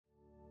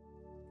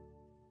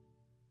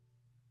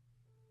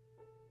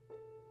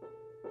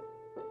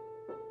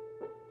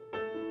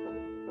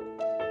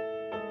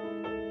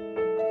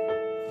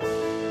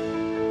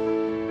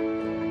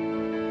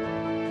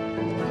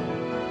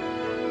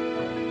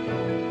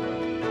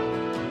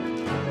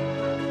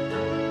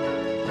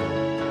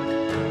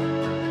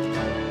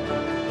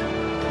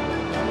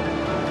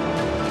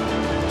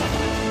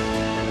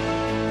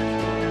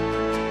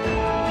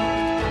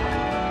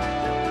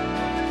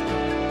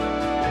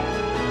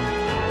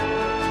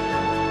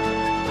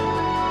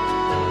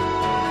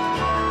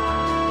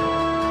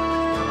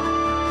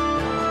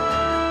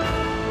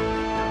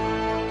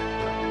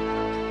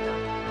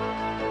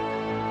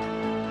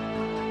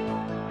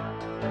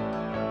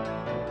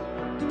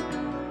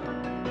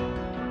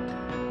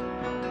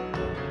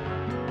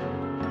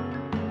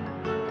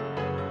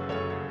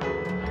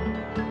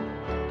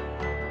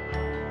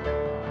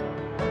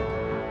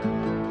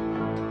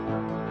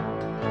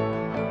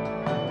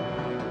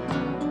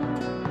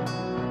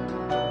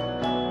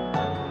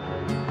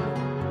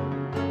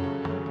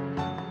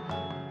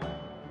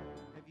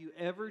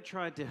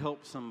tried to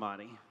help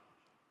somebody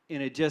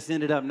and it just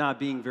ended up not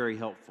being very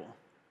helpful?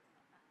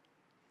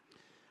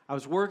 I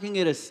was working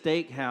at a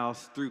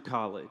steakhouse through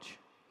college,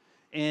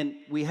 and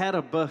we had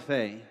a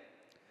buffet.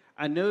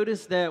 I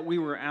noticed that we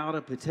were out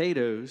of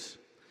potatoes,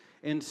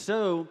 and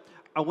so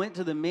I went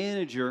to the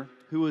manager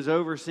who was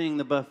overseeing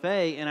the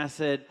buffet, and I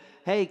said,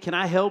 "Hey, can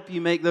I help you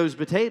make those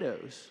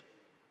potatoes?"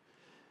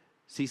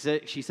 She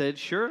said,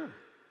 "Sure."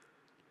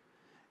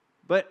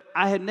 But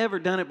I had never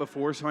done it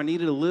before, so I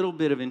needed a little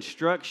bit of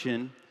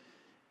instruction.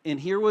 And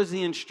here was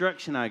the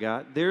instruction I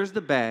got. There's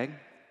the bag.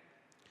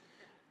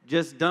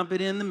 Just dump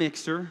it in the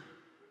mixer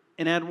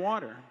and add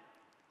water.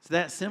 It's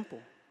that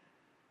simple.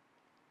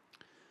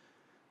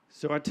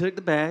 So I took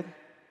the bag,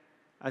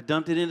 I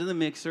dumped it into the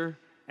mixer,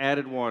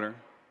 added water.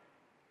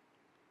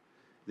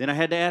 Then I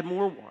had to add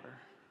more water.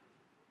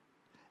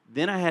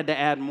 Then I had to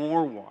add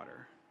more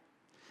water.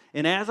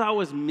 And as I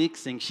was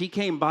mixing, she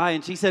came by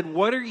and she said,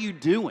 "What are you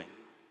doing?"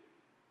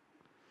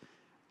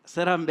 I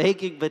said, "I'm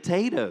making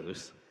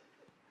potatoes."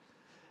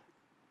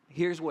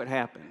 Here's what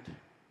happened.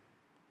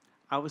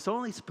 I was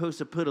only supposed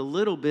to put a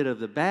little bit of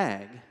the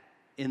bag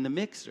in the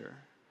mixer,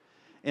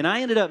 and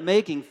I ended up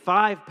making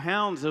 5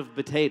 pounds of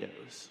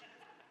potatoes.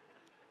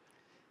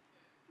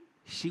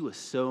 She was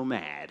so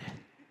mad.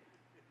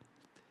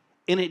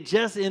 And it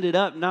just ended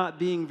up not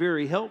being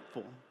very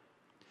helpful.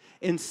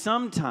 And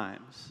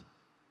sometimes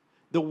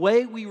the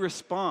way we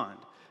respond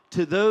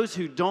to those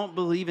who don't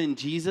believe in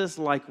Jesus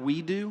like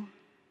we do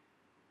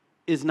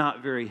is not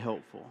very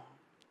helpful.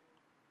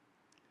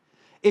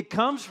 It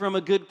comes from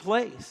a good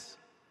place.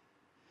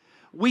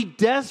 We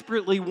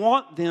desperately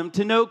want them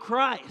to know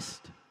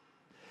Christ,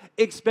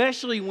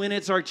 especially when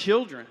it's our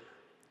children,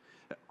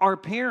 our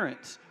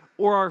parents,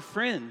 or our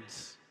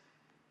friends.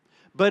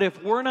 But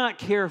if we're not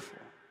careful,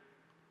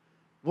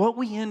 what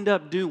we end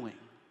up doing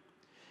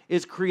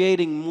is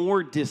creating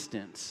more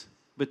distance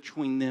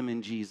between them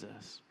and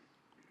Jesus.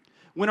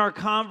 When our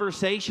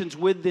conversations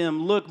with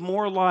them look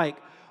more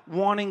like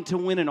wanting to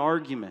win an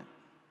argument,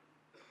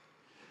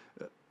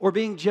 or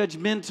being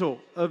judgmental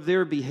of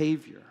their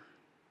behavior,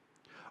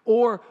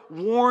 or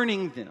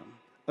warning them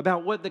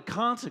about what the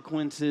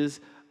consequences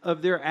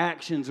of their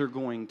actions are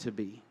going to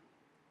be.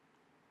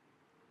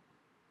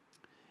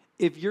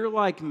 If you're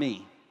like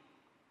me,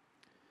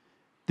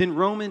 then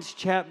Romans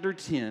chapter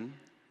 10,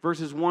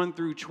 verses 1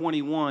 through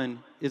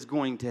 21 is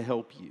going to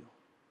help you.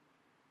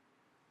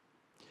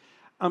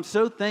 I'm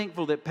so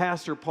thankful that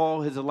Pastor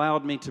Paul has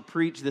allowed me to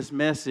preach this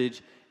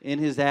message in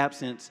his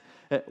absence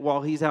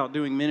while he's out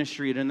doing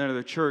ministry at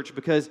another church,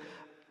 because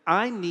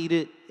I need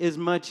it as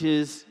much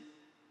as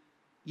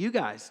you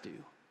guys do.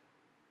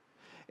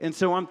 And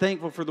so I'm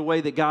thankful for the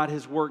way that God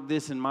has worked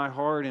this in my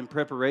heart in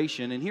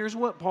preparation. And here's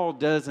what Paul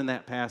does in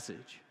that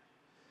passage.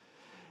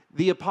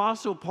 The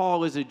Apostle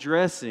Paul is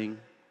addressing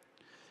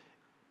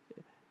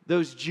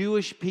those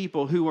Jewish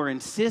people who are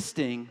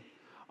insisting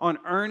on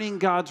earning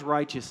God's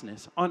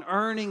righteousness, on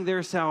earning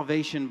their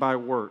salvation by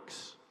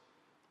works.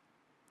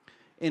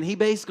 And he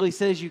basically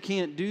says you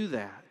can't do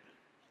that.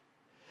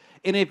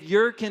 And if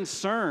you're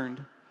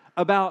concerned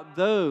about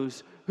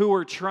those who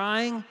are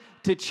trying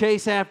to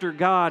chase after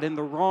God in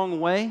the wrong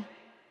way,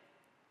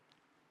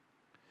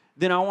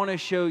 then I want to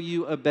show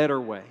you a better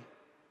way.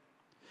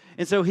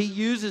 And so he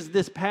uses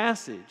this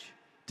passage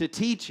to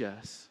teach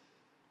us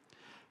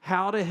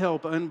how to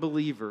help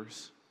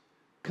unbelievers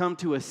come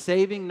to a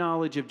saving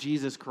knowledge of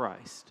Jesus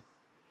Christ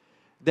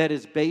that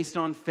is based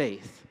on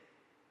faith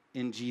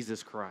in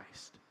Jesus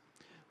Christ.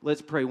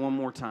 Let's pray one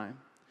more time.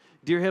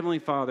 Dear Heavenly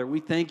Father,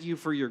 we thank you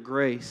for your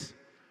grace.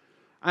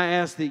 I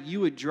ask that you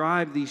would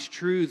drive these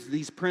truths,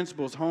 these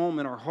principles home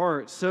in our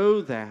hearts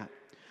so that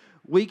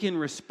we can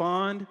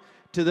respond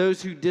to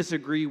those who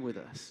disagree with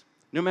us.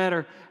 No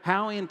matter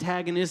how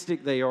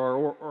antagonistic they are,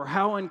 or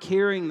how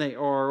uncaring they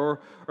are,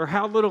 or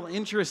how little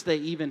interest they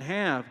even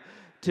have,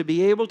 to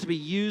be able to be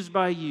used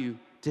by you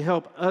to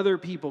help other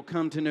people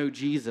come to know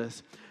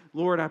Jesus.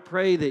 Lord, I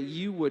pray that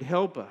you would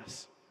help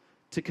us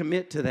to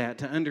commit to that,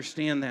 to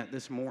understand that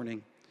this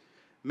morning.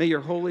 May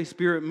your Holy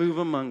Spirit move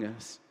among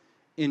us.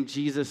 In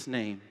Jesus'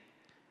 name,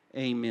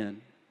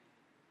 amen.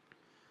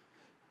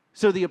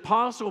 So the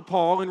Apostle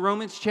Paul in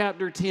Romans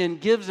chapter 10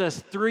 gives us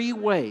 3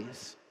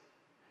 ways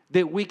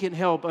that we can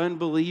help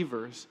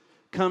unbelievers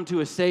come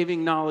to a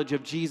saving knowledge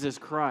of Jesus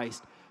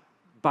Christ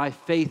by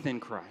faith in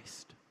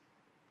Christ.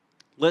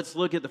 Let's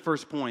look at the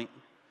first point.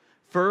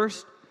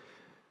 First,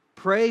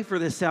 pray for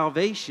the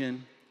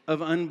salvation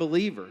of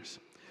unbelievers.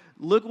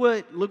 Look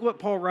what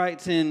Paul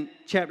writes in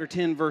chapter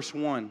 10, verse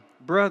 1.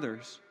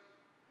 Brothers,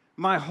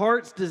 my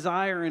heart's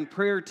desire and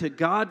prayer to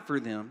God for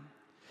them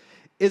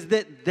is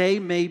that they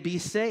may be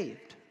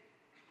saved.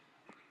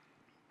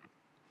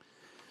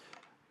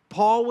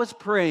 Paul was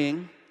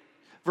praying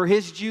for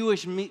his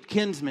Jewish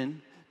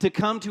kinsmen to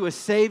come to a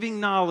saving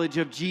knowledge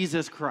of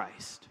Jesus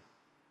Christ.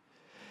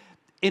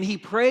 And he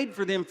prayed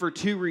for them for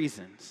 2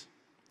 reasons.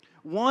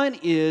 One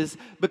is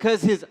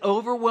because his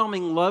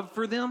overwhelming love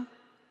for them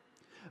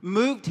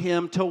moved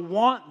him to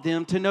want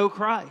them to know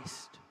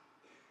Christ.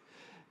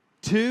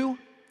 2,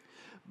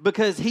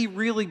 because he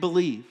really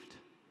believed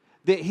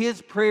that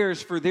his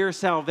prayers for their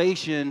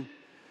salvation,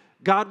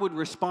 God would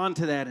respond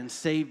to that and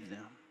save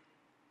them.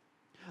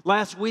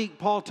 Last week,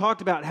 Paul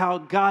talked about how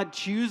God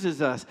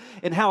chooses us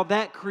and how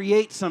that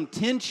creates some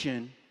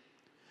tension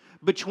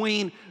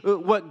between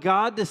what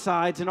God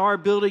decides and our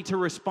ability to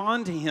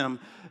respond to him.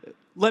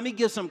 Let me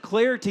give some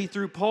clarity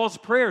through Paul's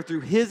prayer,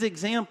 through his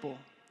example.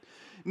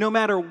 No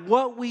matter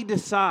what we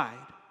decide,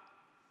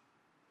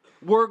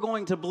 we're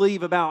going to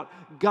believe about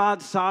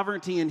God's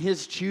sovereignty and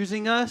his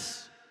choosing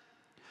us.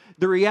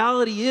 The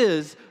reality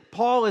is,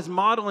 Paul is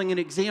modeling an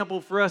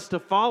example for us to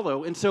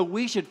follow, and so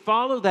we should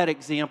follow that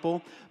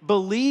example,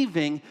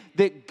 believing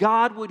that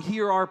God would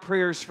hear our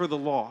prayers for the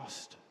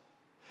lost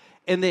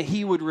and that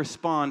he would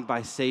respond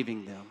by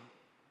saving them.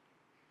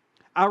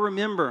 I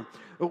remember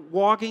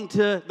walking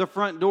to the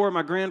front door of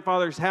my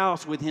grandfather's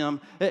house with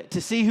him to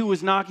see who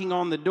was knocking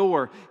on the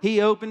door. He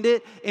opened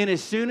it, and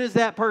as soon as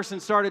that person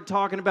started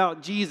talking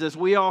about Jesus,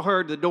 we all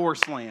heard the door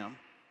slam.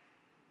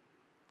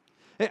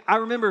 I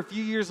remember a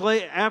few years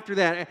later after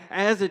that,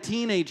 as a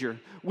teenager,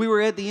 we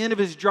were at the end of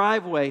his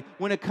driveway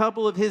when a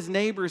couple of his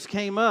neighbors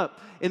came up,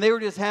 and they were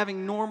just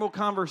having normal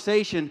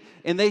conversation,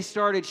 and they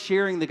started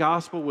sharing the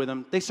gospel with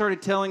him. They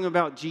started telling him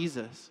about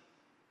Jesus.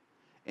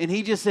 And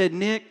he just said,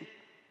 Nick,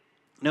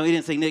 no, he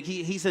didn't say Nick.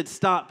 He said,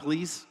 stop,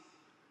 please.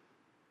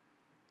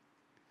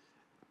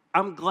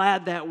 I'm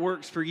glad that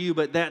works for you,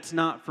 but that's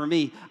not for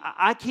me.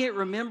 I can't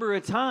remember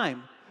a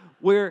time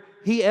where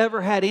he ever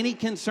had any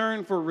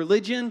concern for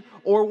religion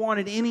or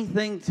wanted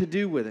anything to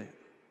do with it.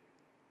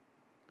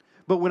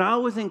 But when I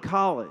was in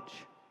college,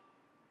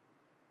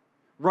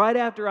 right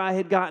after I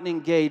had gotten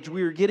engaged,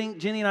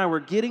 Jenny and I were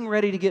getting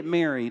ready to get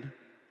married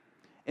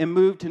and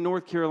move to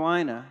North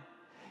Carolina.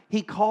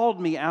 He called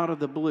me out of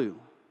the blue.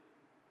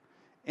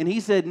 And he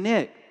said,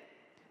 Nick,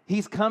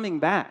 he's coming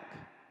back.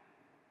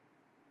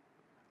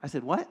 I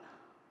said, what?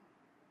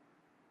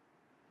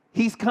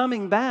 He's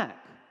coming back.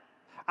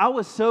 I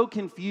was so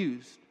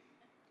confused.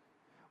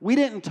 We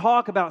didn't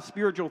talk about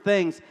spiritual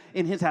things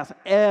in his house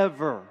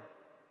ever.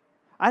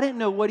 I didn't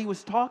know what he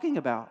was talking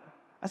about.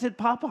 I said,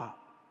 Papa,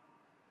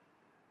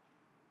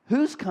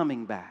 who's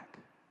coming back?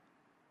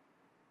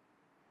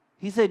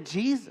 He said,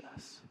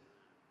 Jesus.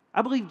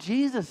 I believe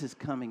Jesus is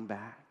coming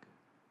back.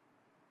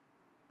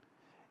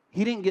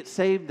 He didn't get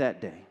saved that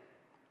day.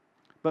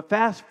 But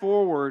fast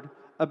forward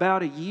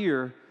about a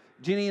year,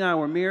 Jenny and I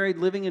were married,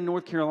 living in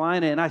North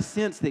Carolina, and I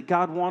sensed that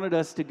God wanted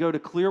us to go to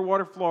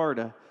Clearwater,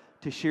 Florida,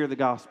 to share the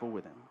gospel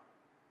with him.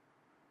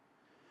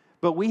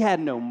 But we had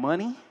no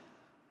money,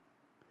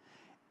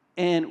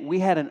 and we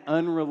had an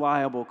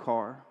unreliable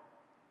car.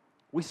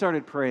 We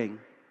started praying,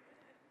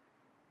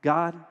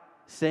 God,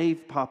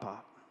 save Papa.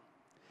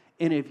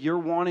 And if you're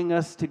wanting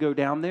us to go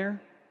down there,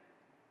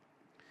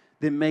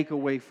 then make a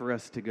way for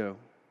us to go.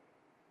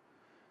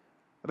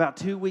 About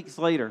 2 weeks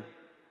later,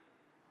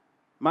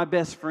 my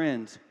best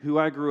friends, who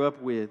I grew up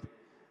with,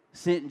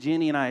 sent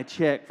Jenny and I a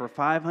check for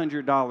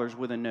 $500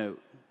 with a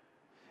note.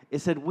 It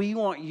said, we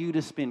want you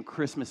to spend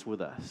Christmas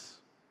with us.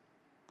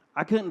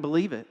 I couldn't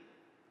believe it.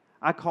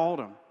 I called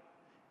them.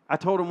 I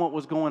told them what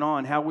was going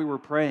on, how we were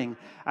praying.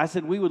 I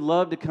said, we would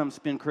love to come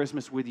spend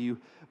Christmas with you,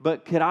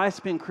 but could I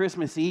spend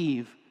Christmas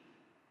Eve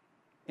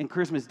and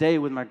Christmas Day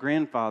with my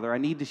grandfather? I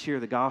need to share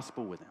the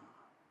gospel with him.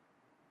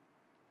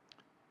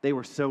 They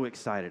were so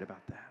excited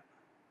about that.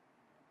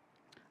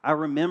 I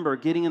remember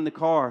getting in the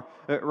car,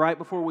 right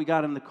before we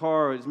got in the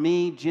car, it was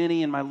me,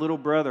 Jenny, and my little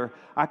brother.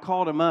 I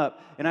called him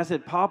up, and I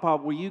said, Papa,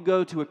 will you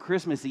go to a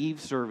Christmas Eve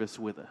service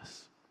with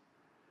us?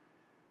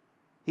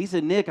 He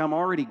said, Nick, I'm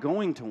already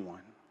going to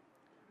one.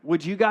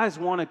 Would you guys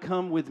want to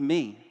come with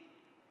me?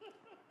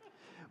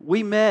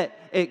 We met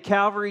at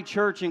Calvary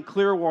Church in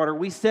Clearwater.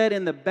 We sat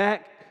in the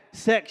back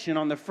section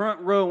on the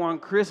front row on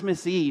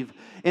Christmas Eve.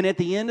 And at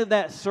the end of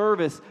that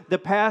service, the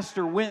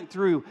pastor went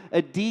through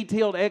a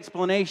detailed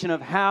explanation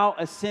of how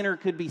a sinner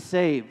could be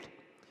saved.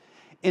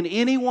 And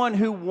anyone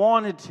who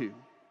wanted to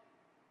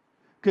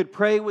could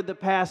pray with the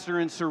pastor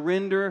and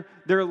surrender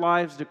their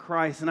lives to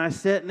Christ. And I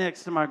sat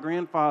next to my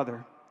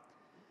grandfather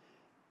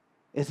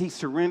as he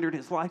surrendered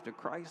his life to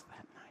Christ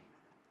that night.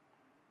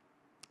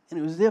 And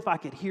it was as if I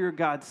could hear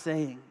God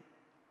saying,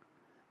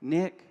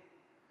 Nick,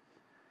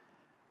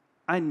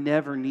 I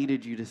never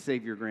needed you to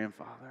save your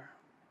grandfather.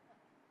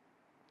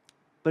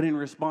 But in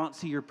response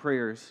to your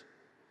prayers,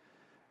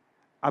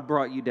 I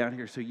brought you down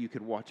here so you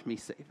could watch me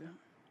save him.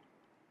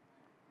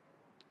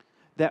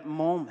 That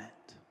moment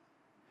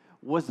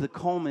was the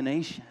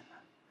culmination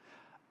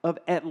of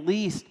at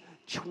least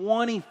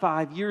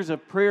 25 years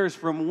of prayers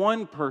from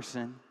one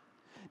person,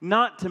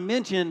 not to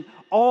mention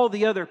all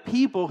the other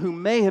people who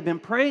may have been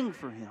praying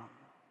for him.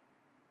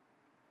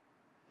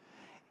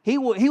 He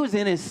was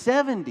in his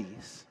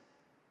 70s.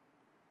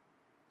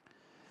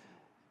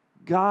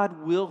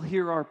 God will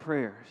hear our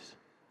prayers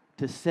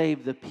to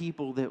save the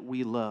people that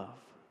we love.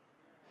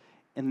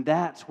 And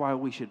that's why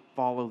we should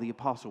follow the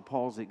Apostle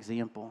Paul's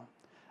example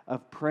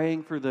of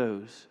praying for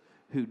those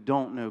who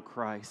don't know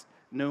Christ,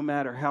 no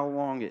matter how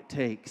long it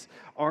takes.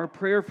 Our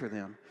prayer for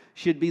them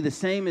should be the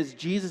same as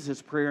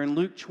Jesus' prayer in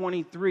Luke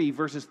 23,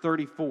 verses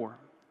 34.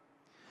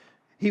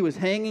 He was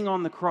hanging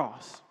on the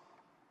cross,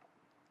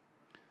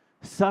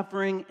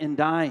 suffering and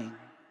dying.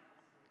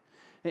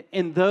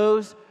 And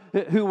those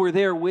who were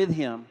there with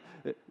him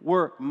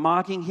were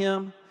mocking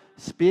him,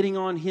 spitting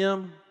on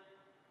him,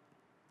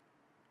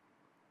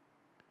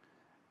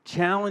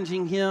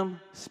 challenging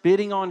him,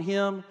 spitting on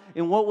him.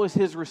 And what was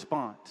his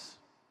response?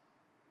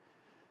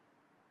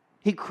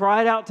 He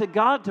cried out to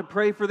God to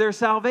pray for their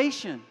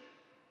salvation.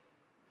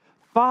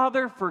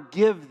 Father,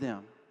 forgive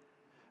them,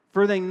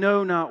 for they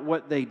know not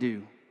what they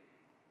do.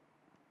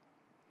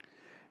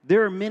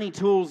 There are many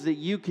tools that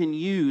you can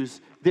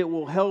use that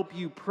will help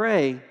you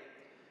pray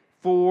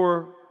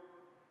for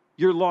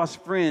your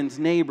lost friends,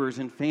 neighbors,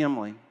 and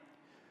family.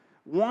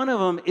 One of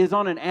them is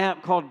on an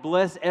app called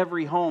Bless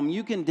Every Home.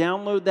 You can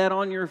download that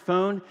on your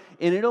phone,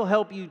 and it'll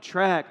help you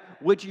track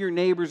which of your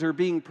neighbors are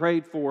being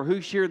prayed for, who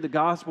shared the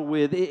gospel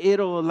with.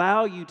 It'll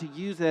allow you to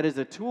use that as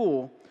a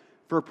tool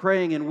for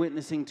praying and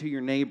witnessing to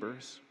your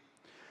neighbors.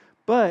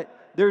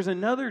 But there's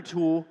another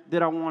tool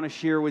that I want to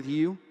share with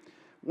you,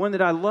 one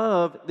that I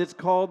love, that's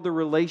called the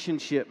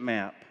relationship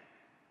map.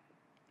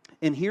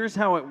 And here's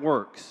how it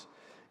works.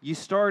 You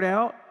start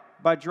out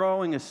by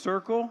drawing a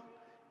circle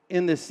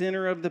in the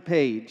center of the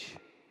page.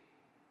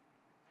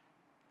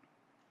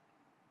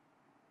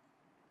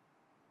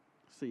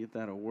 See if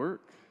that'll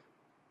work.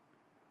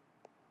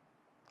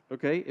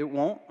 Okay, it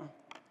won't.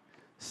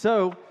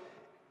 So,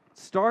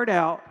 start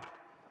out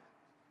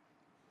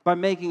by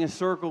making a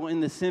circle in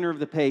the center of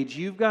the page.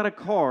 You've got a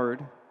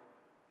card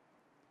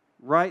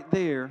right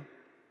there.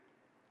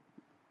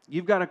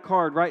 You've got a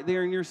card right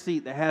there in your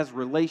seat that has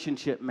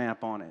relationship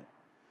map on it.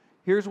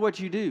 Here's what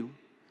you do.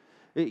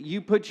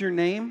 You put your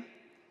name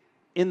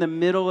in the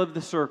middle of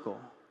the circle.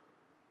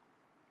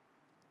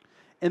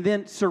 And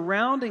then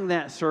surrounding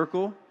that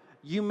circle,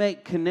 you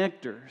make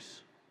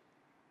connectors.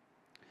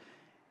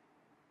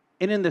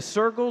 And in the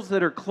circles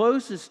that are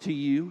closest to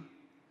you,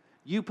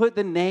 you put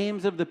the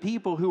names of the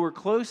people who are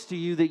close to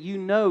you that you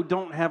know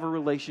don't have a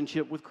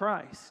relationship with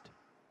Christ.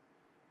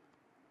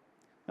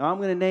 Now, I'm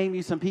going to name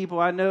you some people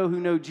I know who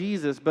know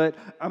Jesus, but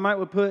I might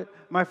would put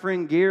my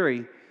friend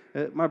Gary,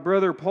 my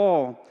brother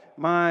Paul,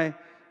 my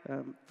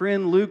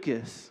friend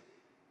Lucas,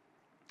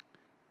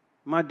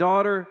 my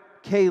daughter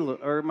Caleb,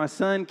 or my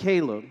son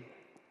Caleb.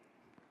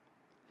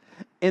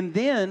 And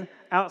then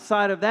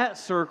outside of that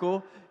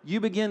circle, you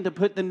begin to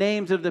put the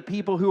names of the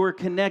people who are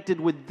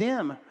connected with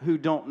them who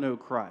don't know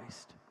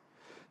Christ.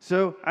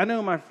 So I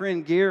know my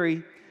friend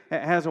Gary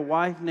has a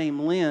wife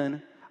named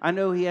Lynn. I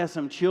know he has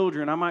some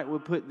children. I might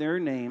would put their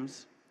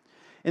names.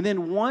 And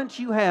then once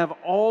you have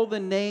all the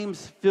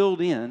names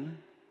filled in,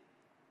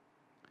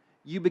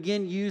 you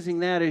begin using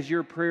that as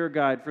your prayer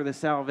guide for the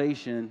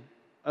salvation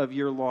of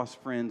your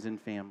lost friends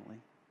and family.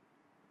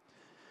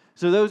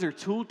 So those are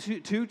two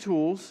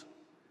tools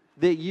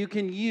that you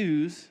can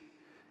use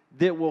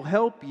that will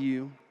help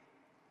you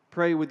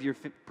pray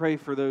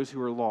for those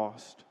who are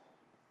lost.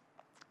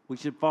 We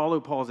should follow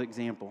Paul's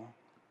example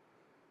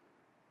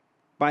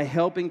by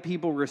helping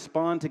people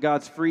respond to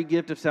God's free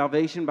gift of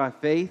salvation by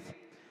faith,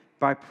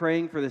 by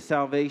praying for the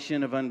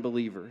salvation of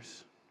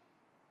unbelievers.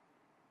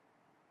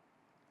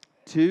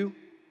 2,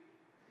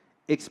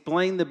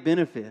 explain the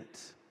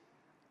benefits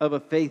of a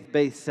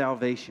faith-based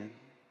salvation.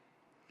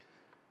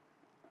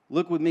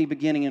 Look with me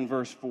beginning in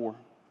verse 4.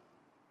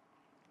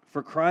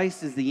 For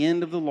Christ is the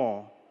end of the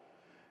law,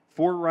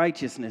 for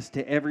righteousness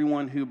to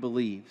everyone who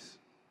believes.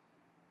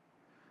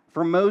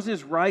 For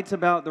Moses writes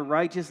about the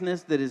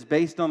righteousness that is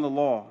based on the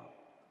law,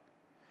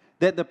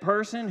 that the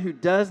person who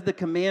does the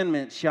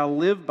commandments shall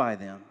live by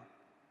them.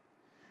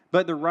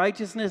 But the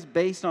righteousness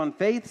based on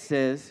faith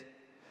says,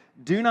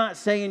 do not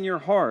say in your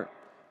heart,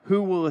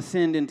 who will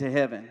ascend into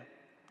heaven?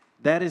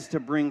 That is to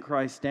bring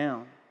Christ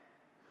down.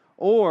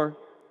 Or,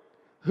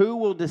 who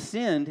will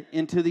descend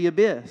into the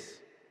abyss?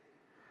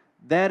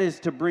 That is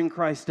to bring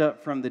Christ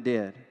up from the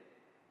dead.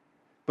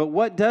 But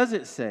what does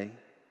it say?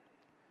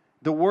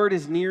 The word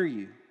is near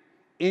you,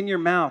 in your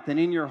mouth and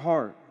in your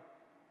heart.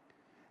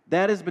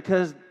 That is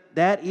because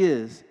that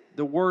is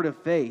the word of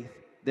faith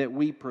that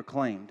we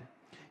proclaimed.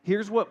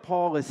 Here's what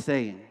Paul is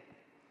saying.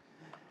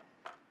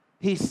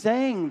 He's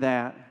saying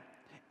that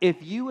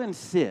if you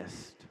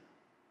insist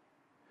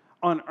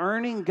on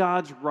earning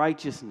God's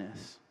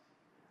righteousness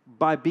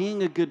by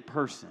being a good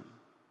person,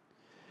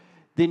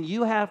 then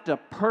you have to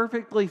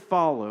perfectly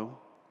follow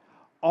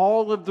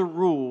all of the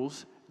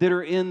rules that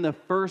are in the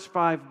first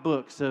 5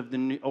 books of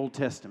the Old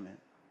Testament.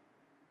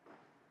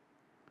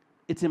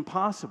 It's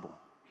impossible.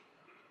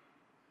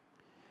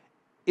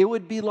 It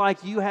would be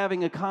like you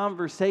having a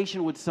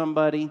conversation with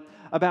somebody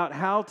about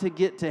how to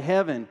get to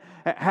heaven,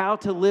 how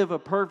to live a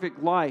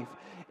perfect life,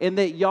 and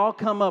that y'all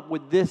come up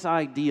with this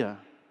idea.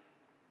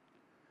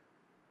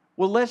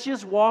 Well, let's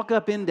just walk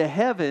up into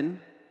heaven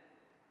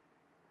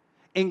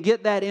and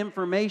get that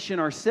information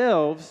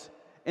ourselves,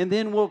 and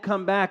then we'll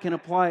come back and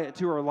apply it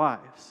to our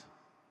lives.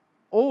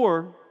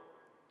 Or,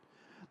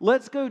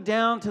 let's go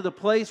down to the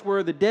place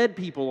where the dead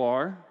people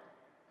are.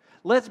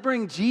 Let's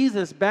bring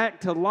Jesus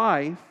back to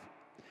life,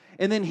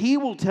 and then He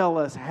will tell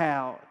us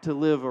how to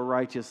live a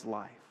righteous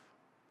life.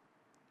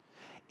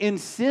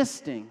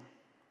 insisting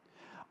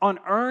on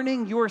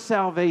earning your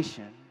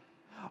salvation,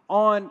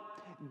 on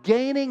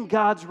gaining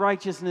God's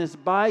righteousness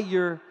by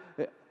your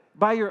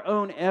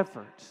own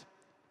efforts,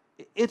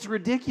 it's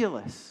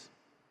ridiculous.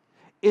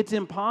 It's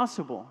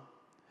impossible.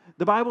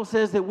 The Bible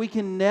says that we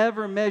can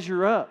never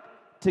measure up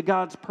to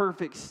God's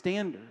perfect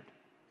standard.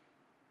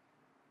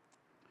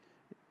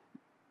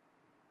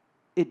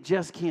 It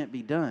just can't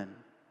be done.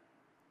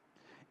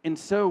 And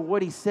so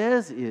what he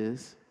says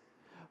is,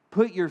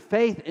 put your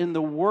faith in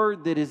the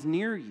word that is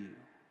near you.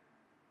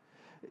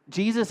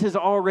 Jesus has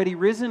already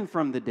risen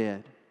from the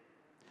dead.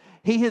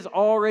 He has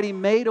already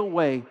made a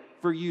way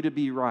for you to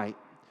be right.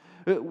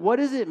 What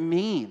does it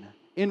mean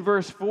in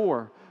verse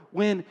 4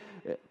 when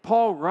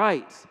Paul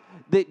writes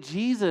that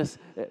Jesus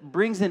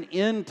brings an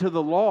end to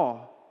the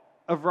law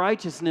of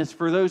righteousness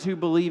for those who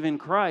believe in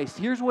Christ?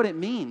 Here's what it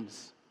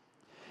means.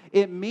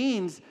 It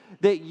means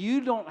that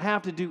you don't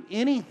have to do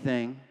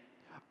anything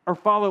or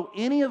follow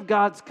any of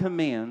God's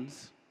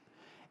commands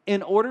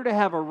in order to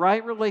have a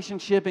right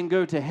relationship and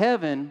go to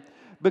heaven,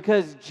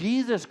 because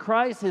Jesus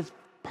Christ has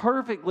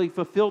perfectly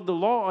fulfilled the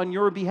law on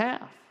your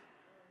behalf.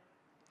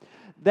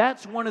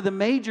 That's one of the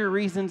major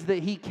reasons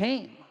that he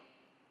came.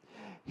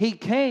 He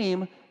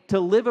came to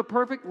live a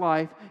perfect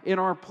life in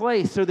our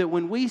place so that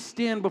when we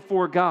stand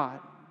before God,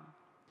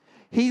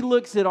 he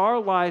looks at our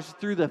lives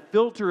through the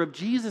filter of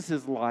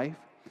Jesus' life,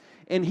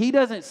 and he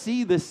doesn't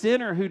see the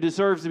sinner who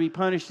deserves to be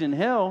punished in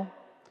hell.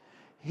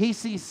 He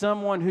sees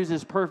someone who's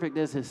as perfect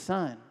as his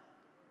son.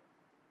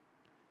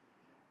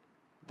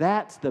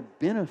 That's the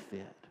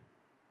benefit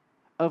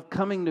of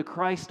coming to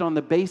Christ on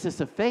the basis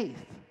of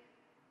faith.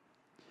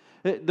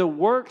 The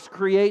works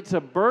creates a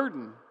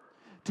burden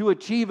to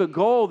achieve a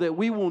goal that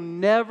we will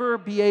never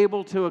be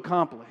able to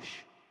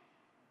accomplish.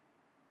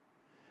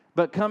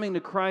 But coming to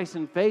Christ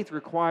in faith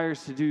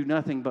requires to do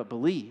nothing but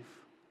believe.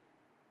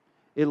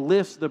 It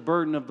lifts the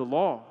burden of the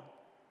law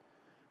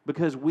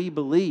because we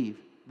believe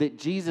that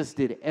Jesus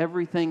did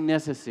everything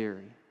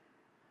necessary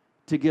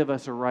to give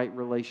us a right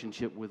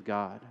relationship with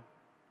God.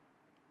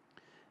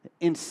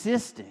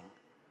 Insisting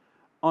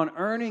on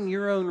earning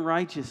your own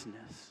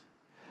righteousness,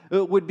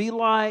 it would be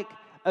like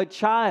a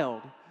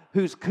child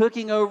who's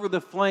cooking over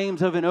the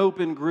flames of an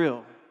open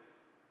grill,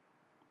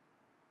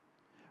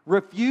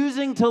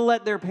 refusing to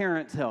let their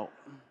parents help.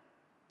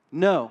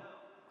 No,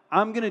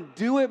 I'm going to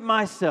do it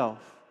myself.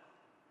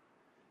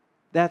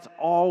 That's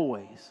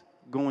always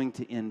going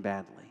to end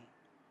badly.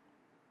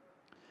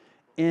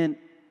 And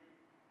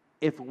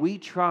if we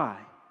try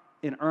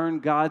and earn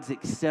God's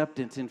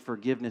acceptance and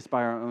forgiveness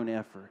by our own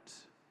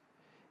efforts,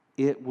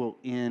 it will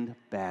end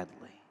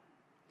badly.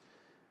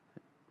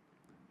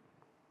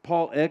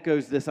 Paul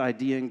echoes this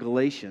idea in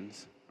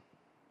Galatians,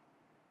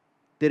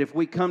 that if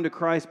we come to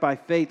Christ by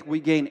faith, we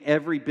gain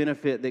every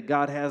benefit that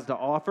God has to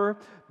offer,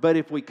 but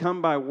if we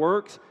come by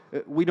works,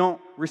 we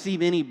don't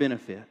receive any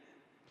benefit.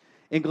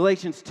 In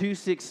Galatians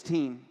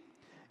 2:16,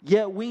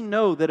 yet we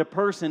know that a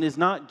person is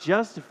not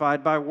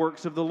justified by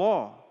works of the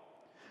law,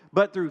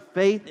 but through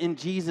faith in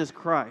Jesus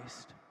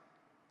Christ.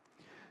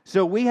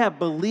 So we have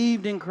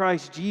believed in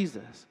Christ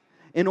Jesus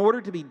in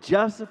order to be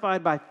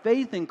justified by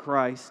faith in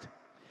Christ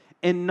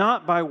and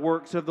not by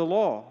works of the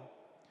law.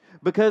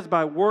 Because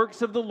by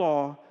works of the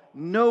law,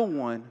 no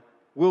one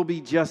will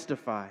be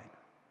justified.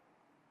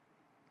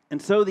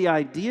 And so the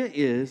idea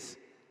is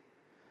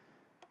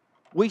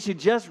we should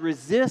just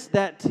resist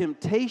that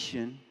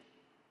temptation,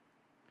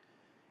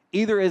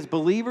 either as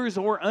believers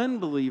or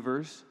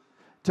unbelievers,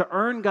 to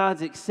earn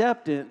God's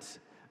acceptance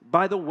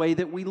by the way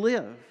that we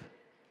live,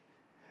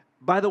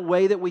 by the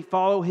way that we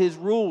follow His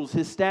rules,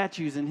 His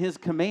statutes, and His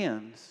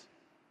commands.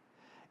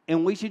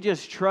 And we should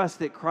just trust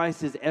that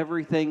Christ is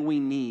everything we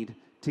need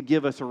to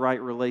give us a right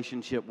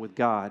relationship with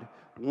God.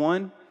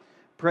 1,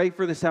 pray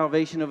for the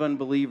salvation of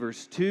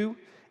unbelievers. 2,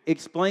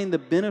 explain the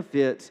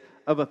benefits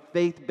of a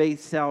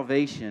faith-based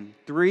salvation.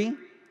 3,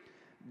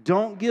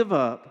 don't give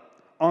up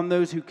on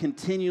those who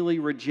continually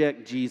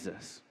reject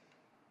Jesus.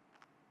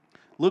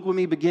 Look with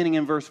me beginning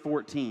in verse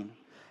 14.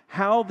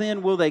 How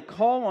then will they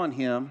call on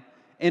Him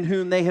in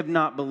whom they have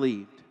not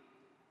believed?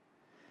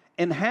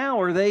 And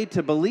how are they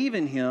to believe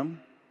in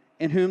Him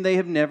in whom they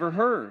have never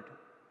heard?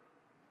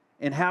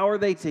 And how are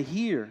they to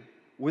hear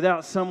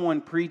without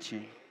someone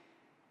preaching?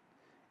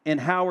 And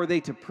how are they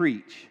to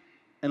preach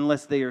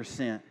unless they are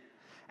sent?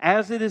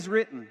 As it is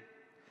written,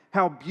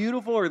 how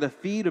beautiful are the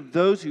feet of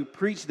those who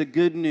preach the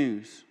good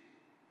news.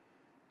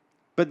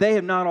 But they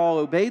have not all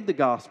obeyed the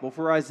gospel.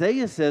 For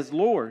Isaiah says,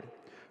 Lord,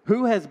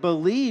 who has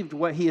believed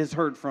what he has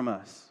heard from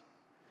us?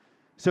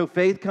 So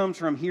faith comes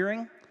from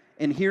hearing,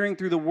 and hearing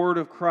through the word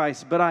of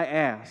Christ. But I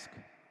ask,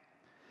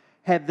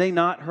 have they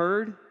not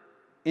heard?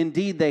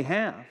 Indeed they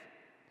have.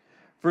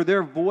 For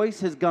their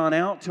voice has gone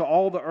out to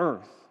all the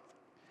earth,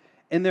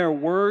 and their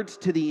words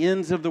to the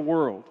ends of the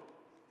world.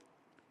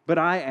 But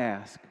I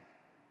ask,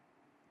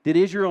 did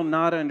Israel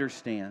not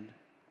understand?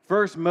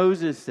 First,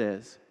 Moses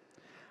says,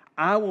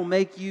 I will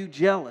make you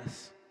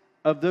jealous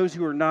of those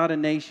who are not a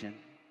nation.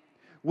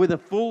 With a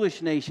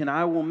foolish nation,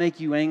 I will make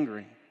you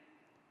angry.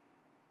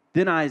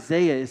 Then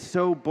Isaiah is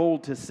so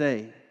bold to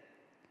say,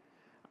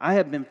 I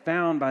have been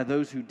found by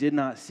those who did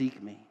not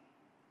seek me.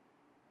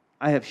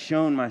 I have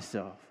shown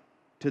myself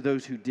to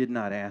those who did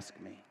not ask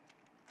me.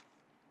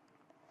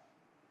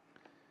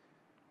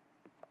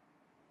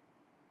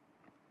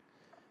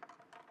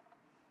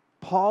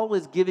 Paul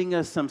is giving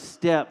us some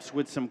steps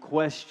with some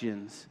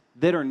questions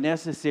that are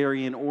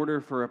necessary in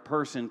order for a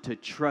person to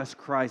trust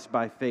Christ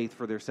by faith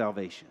for their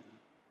salvation.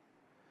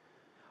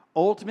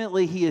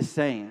 Ultimately, he is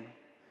saying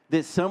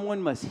that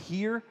someone must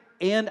hear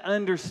and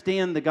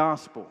understand the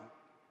gospel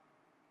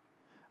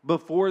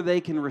before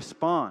they can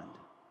respond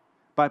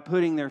by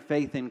putting their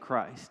faith in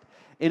Christ.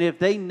 And if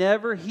they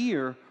never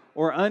hear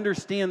or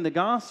understand the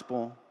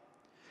gospel,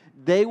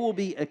 they will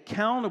be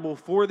accountable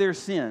for their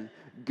sin.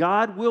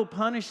 God will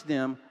punish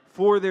them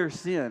for their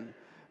sin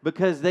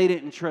because they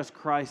didn't trust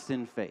Christ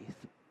in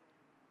faith.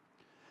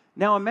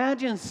 Now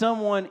imagine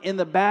someone in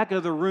the back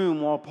of the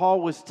room while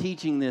Paul was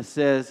teaching this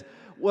says,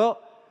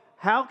 well,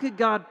 how could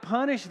God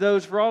punish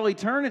those for all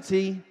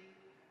eternity,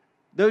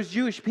 those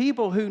Jewish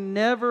people who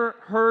never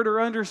heard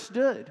or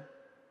understood?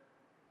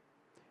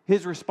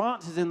 His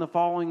response is in the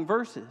following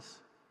verses.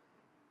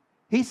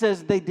 He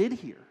says they did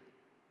hear.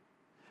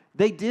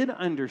 They did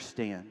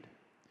understand.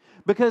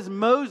 Because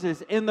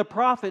Moses and the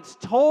prophets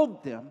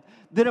told them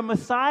that a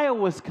Messiah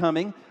was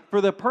coming for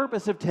the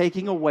purpose of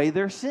taking away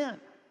their sin.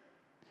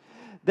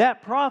 Those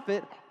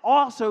prophets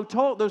also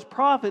told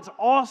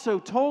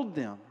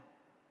them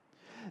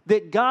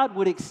that God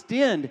would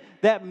extend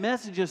that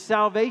message of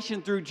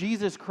salvation through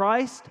Jesus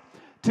Christ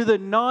to the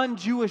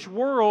non-Jewish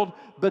world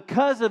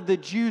because of the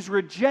Jews'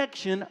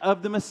 rejection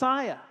of the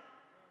Messiah.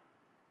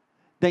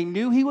 They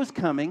knew he was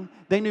coming,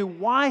 they knew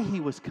why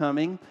he was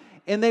coming,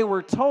 and they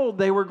were told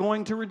they were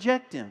going to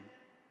reject him.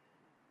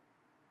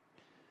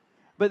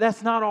 But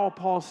that's not all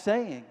Paul's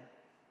saying.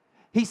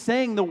 He's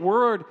saying the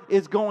word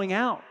is going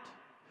out.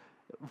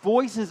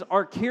 Voices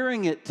are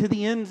carrying it to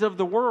the ends of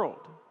the world.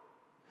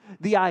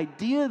 The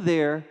idea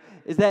there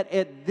is that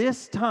at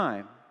this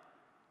time,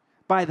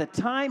 by the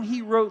time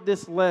he wrote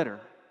this letter,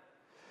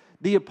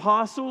 the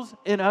apostles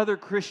and other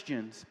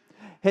Christians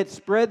had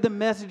spread the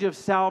message of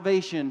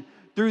salvation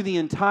through the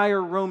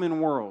entire Roman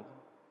world.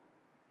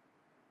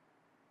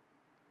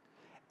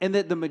 And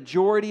that the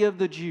majority of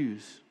the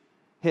Jews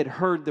had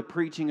heard the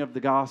preaching of the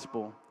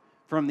gospel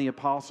from the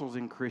apostles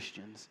and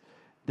Christians.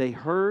 They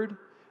heard,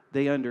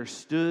 they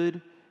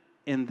understood,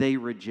 and they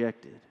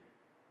rejected.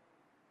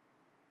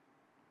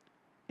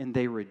 And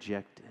they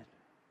rejected.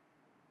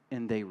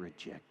 And they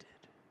rejected.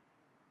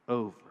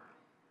 Over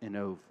and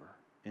over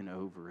and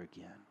over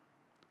again.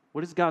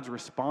 What is God's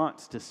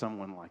response to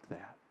someone like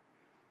that?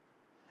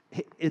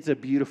 It's a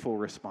beautiful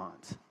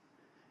response.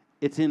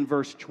 It's in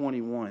verse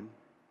 21.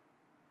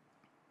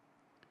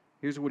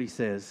 Here's what he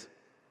says.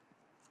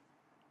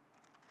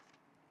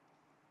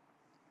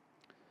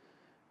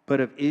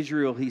 But of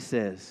Israel he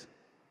says,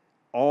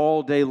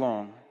 all day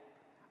long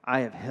I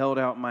have held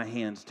out my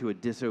hands to a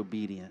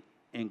disobedient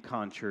and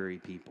contrary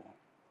people.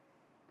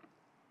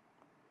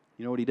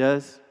 You know what he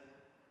does?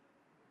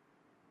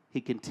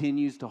 He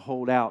continues to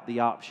hold out the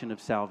option of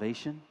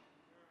salvation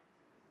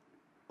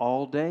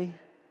all day,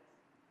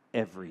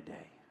 every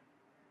day.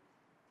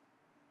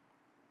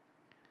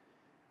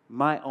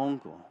 My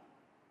uncle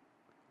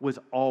was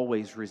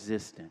always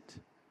resistant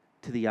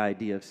to the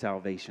idea of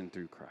salvation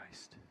through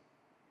Christ.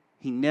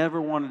 He never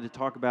wanted to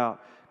talk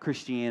about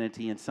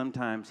Christianity, and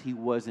sometimes he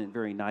wasn't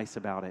very nice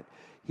about it.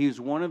 He was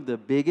one of the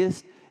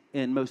biggest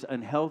and most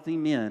unhealthy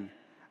men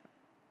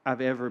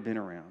I've ever been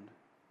around.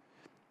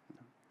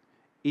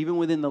 Even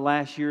within the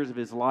last years of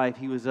his life,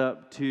 he was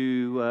up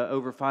to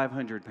over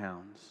 500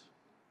 pounds.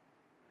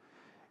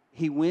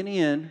 He went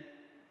in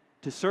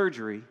to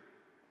surgery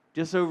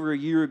just over a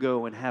year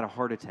ago and had a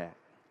heart attack.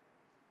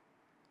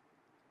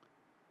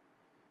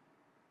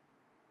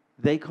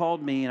 They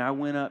called me and I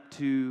went up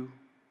to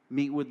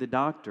meet with the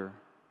doctor,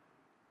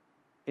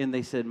 and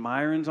they said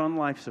Myron's on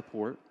life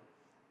support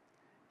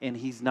and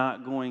he's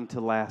not going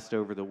to last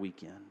over the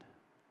weekend.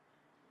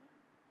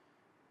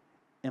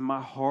 And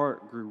my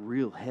heart grew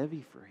real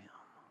heavy for him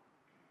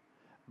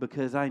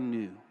because I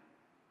knew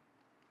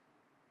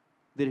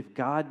that if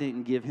God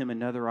didn't give him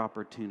another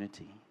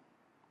opportunity,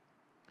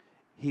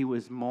 he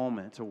was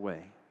moments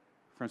away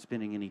from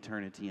spending an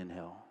eternity in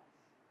hell.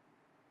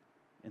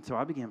 And so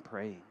I began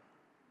praying.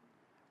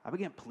 I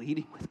began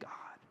pleading with God.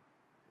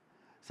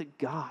 I said,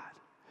 God,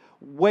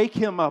 wake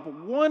him up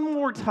one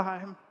more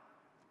time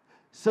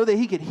so that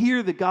he could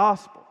hear the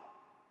gospel.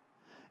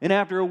 And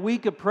after a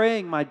week of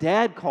praying, my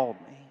dad called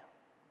me.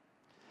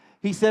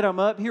 He said, I'm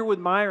up here with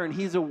Myron.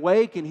 He's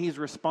awake and he's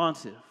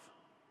responsive.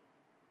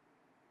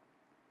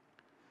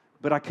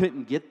 But I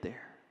couldn't get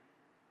there.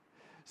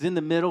 I was in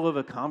the middle of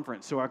a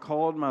conference, so I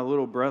called my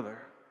little brother.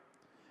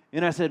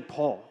 And I said,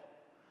 Paul,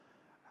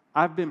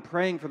 I've been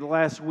praying for the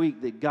last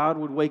week that God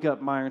would wake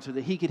up Myron so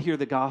that he could hear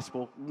the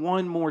gospel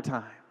one more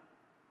time.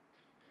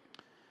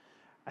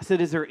 I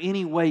said, is there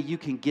any way you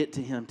can get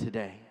to him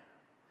today?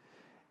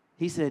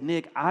 He said,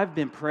 Nick, I've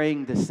been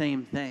praying the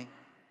same thing.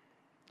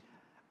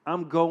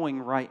 I'm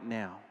going right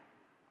now.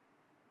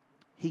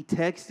 He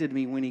texted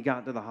me when he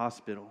got to the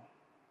hospital.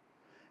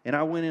 And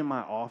I went in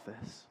my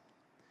office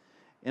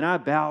and I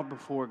bowed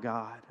before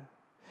God.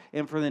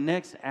 And for the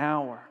next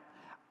hour,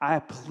 I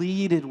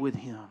pleaded with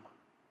him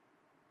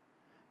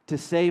to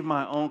save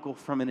my uncle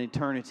from an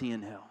eternity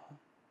in hell.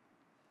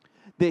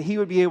 That he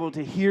would be able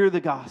to hear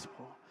the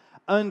gospel,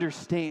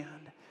 understand,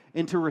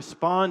 and to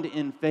respond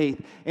in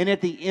faith. And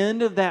at the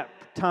end of that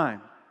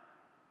time,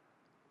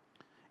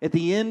 at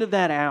the end of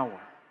that hour,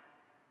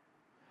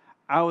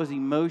 I was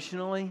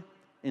emotionally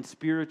and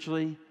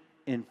spiritually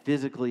and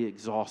physically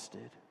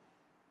exhausted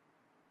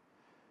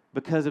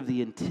because of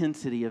the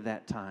intensity of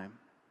that time.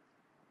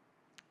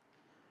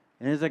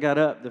 And as I got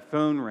up, the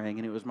phone rang,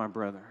 and it was my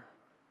brother.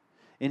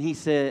 And he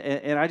said,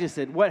 and I just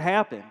said, "What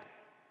happened?"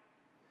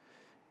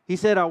 He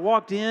said, "I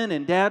walked in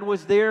and Dad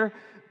was there,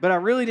 but I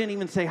really didn't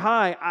even say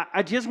hi.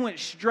 I just went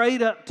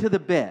straight up to the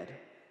bed."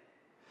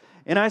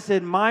 And I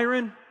said,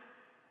 "Myron,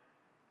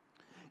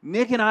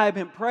 Nick and I have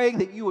been praying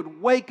that you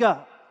would wake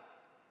up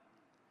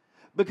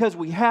because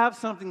we have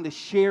something to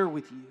share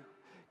with you.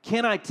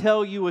 Can I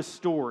tell you a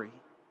story?"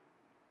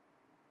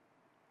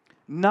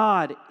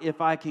 Nod if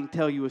I can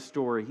tell you a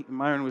story.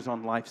 Myron was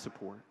on life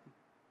support.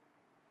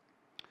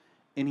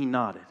 And he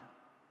nodded.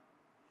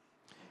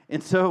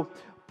 And so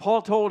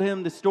Paul told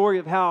him the story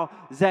of how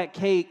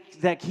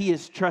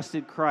Zacchaeus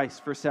trusted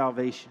Christ for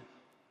salvation.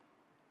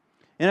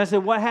 And I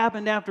said, "What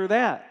happened after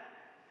that?"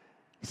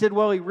 He said,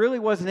 "Well, he really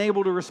wasn't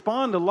able to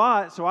respond a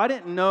lot, so I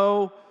didn't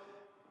know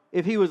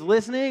if he was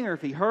listening or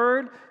if he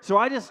heard, so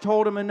I just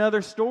told him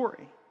another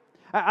story.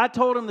 I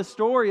told him the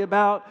story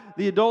about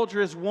the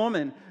adulterous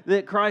woman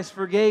that Christ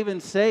forgave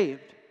and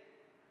saved."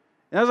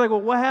 And I was like,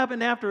 "Well, what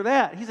happened after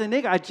that?" He said,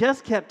 "Nick, I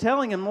just kept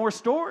telling him more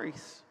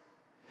stories.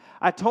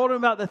 I told him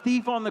about the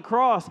thief on the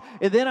cross,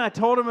 and then I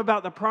told him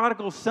about the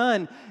prodigal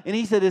son." And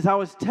he said, as I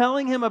was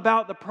telling him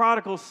about the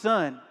prodigal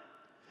son,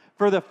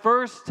 for the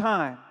first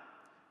time,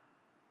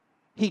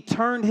 he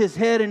turned his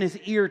head and his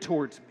ear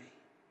towards me.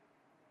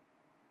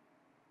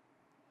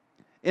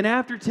 And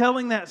after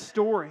telling that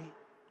story,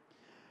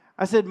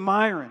 I said,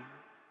 "Myron,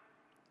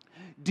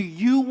 do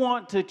you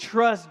want to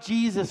trust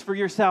Jesus for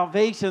your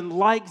salvation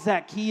like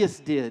Zacchaeus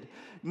did?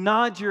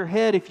 Nod your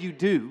head if you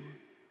do."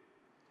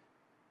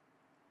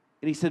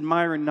 And he said,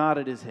 Myron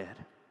nodded his head.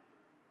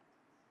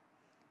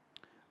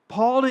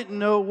 Paul didn't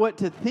know what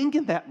to think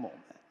in that moment.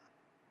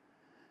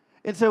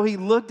 And so he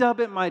looked up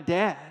at my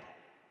dad.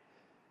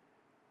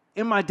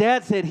 And my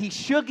dad said, he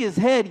shook his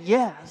head,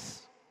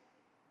 yes.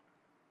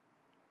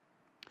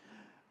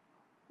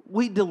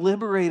 We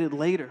deliberated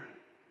later.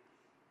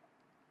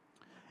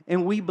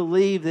 And we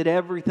believe that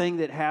everything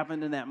that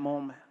happened in that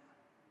moment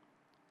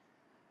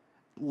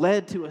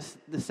led to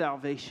the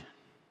salvation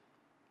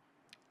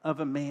of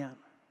a man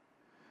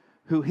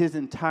who his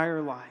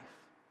entire life,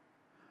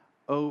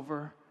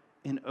 over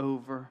and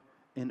over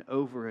and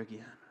over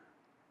again,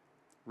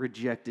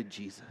 rejected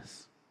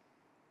Jesus.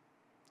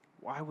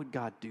 Why would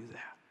God do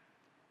that?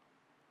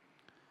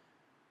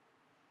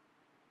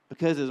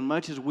 Because as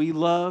much as we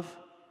love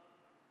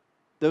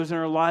those in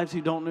our lives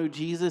who don't know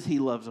Jesus, He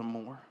loves them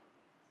more.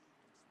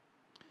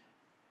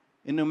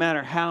 And no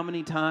matter how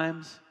many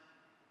times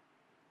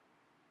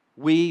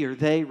we or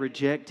they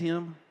reject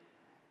Him,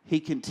 He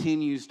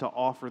continues to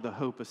offer the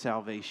hope of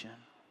salvation.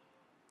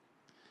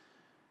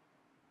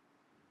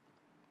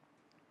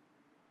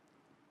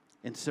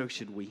 And so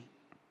should we.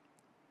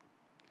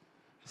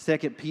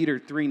 2 Peter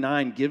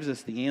 3:9 gives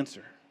us the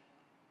answer.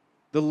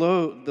 The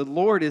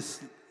Lord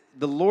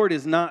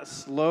is not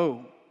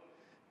slow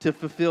to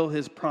fulfill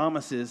His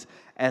promises,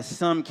 as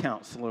some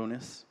count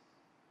slowness,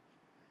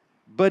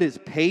 but is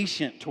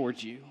patient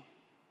towards you,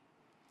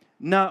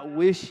 not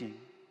wishing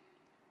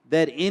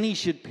that any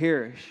should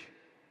perish,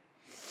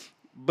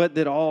 but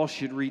that all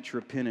should reach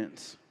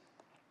repentance.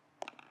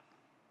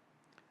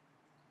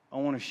 I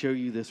want to show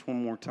you this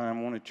one more time.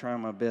 I want to try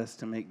my best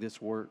to make this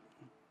work.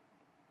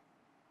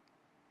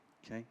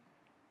 Okay?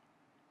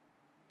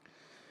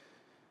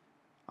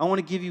 I want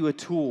to give you a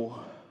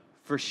tool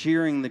for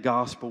sharing the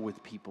gospel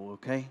with people,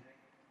 okay?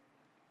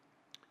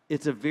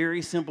 It's a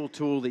very simple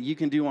tool that you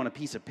can do on a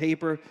piece of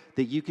paper,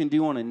 that you can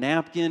do on a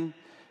napkin,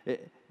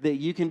 that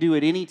you can do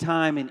at any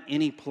time in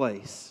any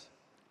place.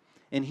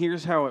 And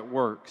here's how it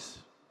works.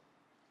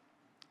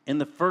 In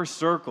the first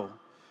circle,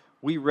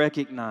 we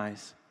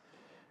recognize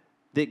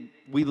that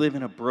we live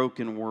in a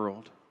broken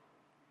world,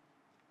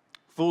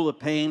 full of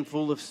pain,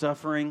 full of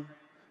suffering,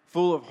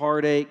 full of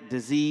heartache,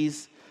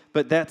 disease,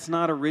 but that's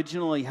not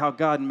originally how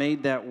God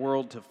made that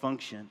world to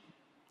function.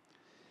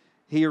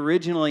 He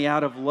originally,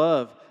 out of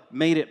love,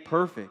 made it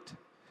perfect.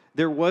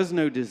 There was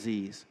no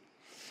disease.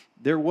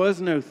 There was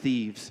no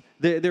thieves.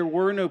 There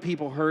were no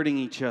people hurting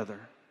each other.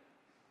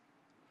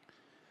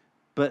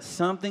 But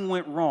something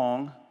went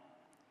wrong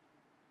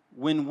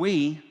when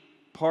we,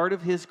 part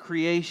of His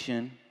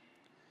creation,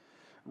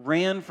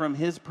 ran from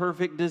His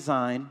perfect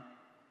design,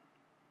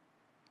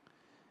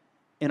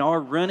 and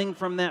our running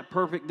from that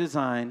perfect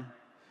design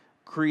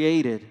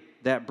created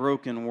that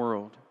broken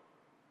world.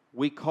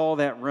 We call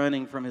that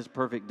running from His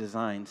perfect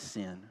design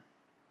sin.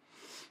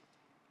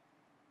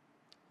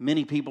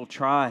 Many people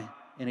try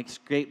and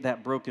escape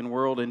that broken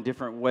world in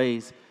different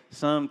ways.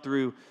 Some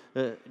through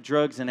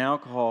drugs and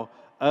alcohol,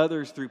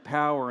 others through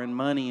power and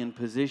money and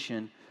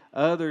position,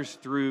 others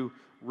through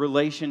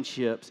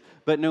relationships.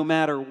 But no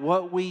matter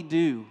what we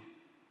do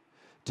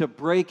to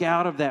break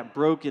out of that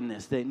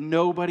brokenness that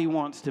nobody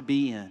wants to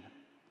be in,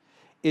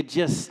 it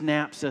just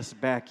snaps us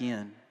back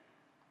in.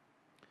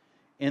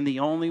 And the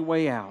only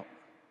way out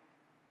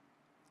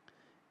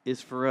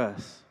is for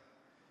us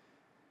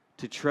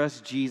to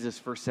trust Jesus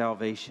for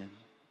salvation.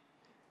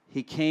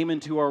 He came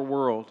into our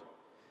world.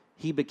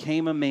 He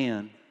became a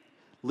man,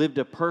 lived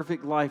a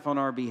perfect life on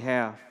our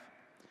behalf,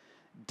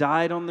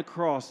 died on the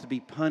cross to be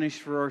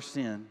punished for our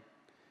sin,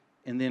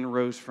 and then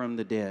rose from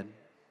the dead.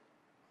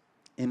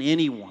 And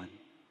anyone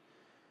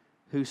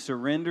who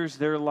surrenders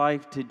their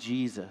life to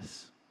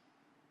Jesus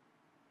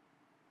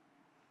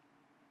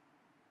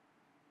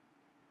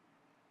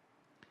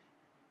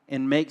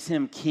and makes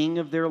him king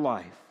of their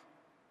life,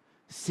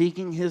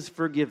 seeking his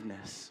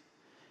forgiveness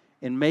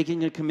and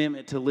making a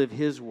commitment to live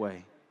his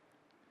way,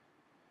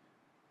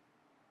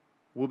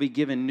 will be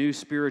given new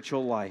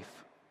spiritual life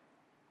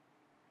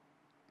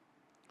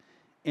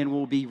and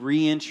will be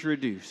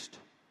reintroduced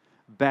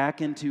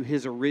back into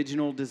his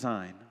original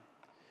design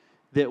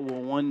that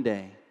will one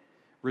day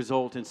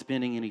result in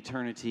spending an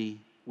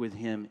eternity with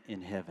him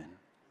in heaven.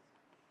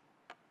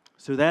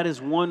 So that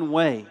is one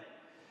way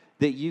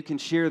that you can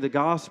share the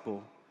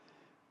gospel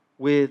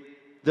with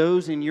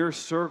those in your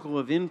circle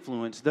of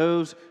influence,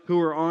 those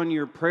who are on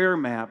your prayer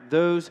map,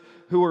 those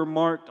who are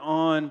marked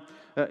on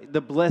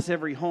the Bless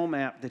Every Home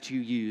app that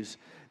you use.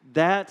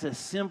 That's a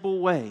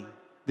simple way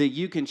that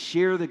you can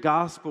share the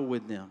gospel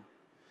with them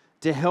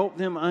to help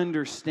them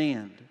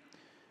understand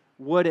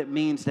what it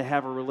means to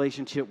have a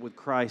relationship with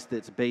Christ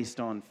that's based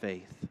on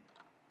faith.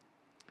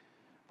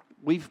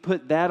 We've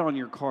put that on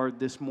your card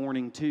this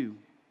morning too.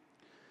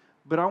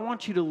 But I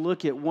want you to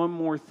look at one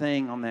more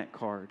thing on that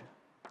card.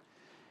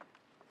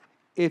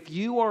 If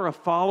you are a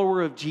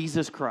follower of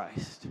Jesus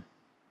Christ,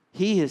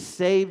 He has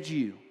saved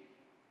you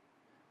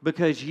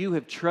because you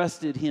have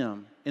trusted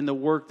Him in the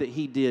work that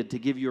He did to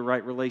give you a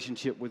right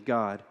relationship with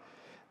God,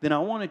 then I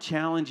want to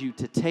challenge you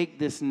to take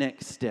this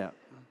next step.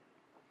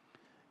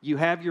 You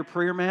have your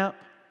prayer map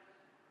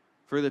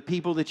for the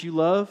people that you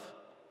love,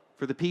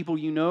 for the people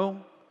you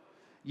know.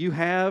 You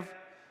have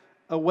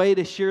a way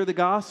to share the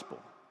gospel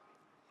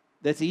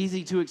that's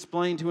easy to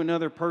explain to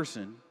another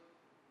person.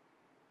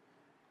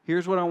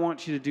 Here's what I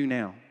want you to do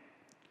now.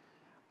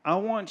 I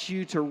want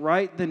you to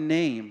write the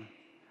name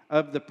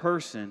of the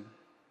person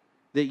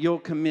that you'll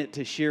commit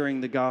to sharing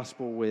the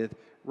gospel with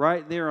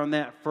right there on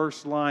that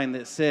first line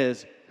that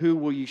says, who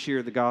will you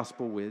share the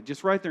gospel with?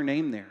 Just write their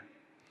name there.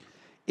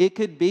 It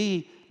could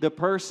be the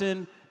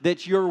person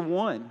that's your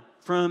one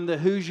from the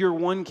Who's Your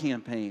One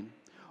campaign.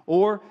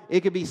 Or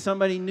it could be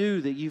somebody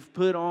new that you've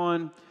put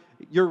on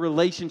your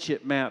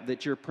relationship map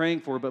that you're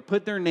praying for, but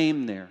put their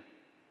name there.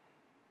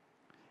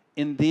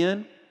 And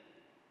then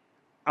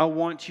I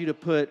want you to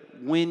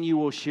put when you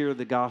will share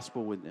the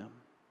gospel with them.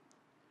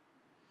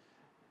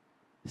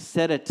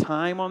 Set a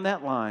time on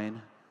that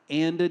line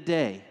and a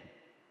day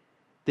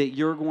that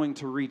you're going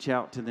to reach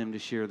out to them to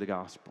share the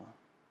gospel.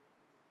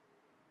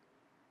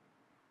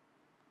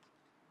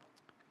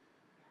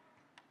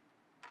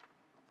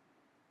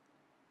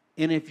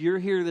 And if you're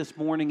here this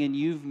morning and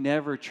you've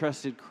never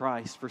trusted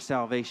Christ for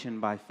salvation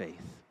by faith,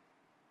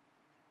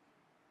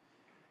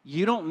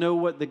 you don't know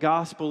what the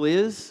gospel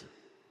is,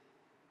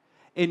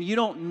 and you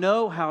don't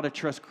know how to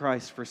trust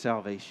Christ for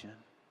salvation.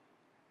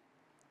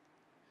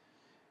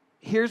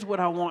 Here's what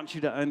I want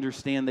you to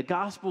understand. The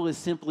gospel is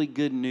simply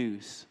good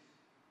news.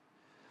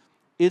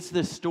 It's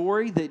the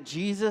story that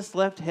Jesus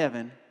left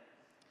heaven,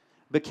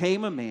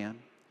 became a man,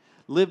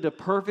 lived a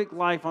perfect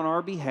life on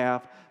our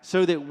behalf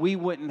so that we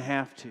wouldn't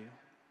have to,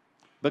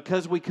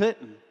 because we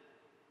couldn't.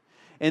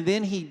 And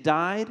then He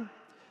died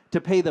to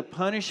pay the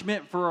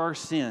punishment for our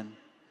sin.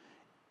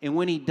 And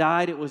when He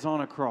died, it was on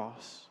a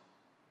cross.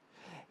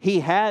 He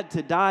had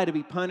to die to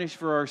be punished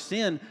for our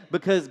sin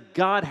because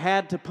God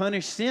had to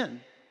punish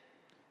sin.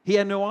 He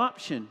had no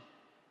option.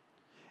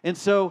 And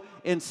so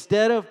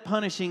instead of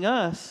punishing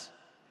us,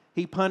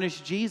 He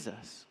punished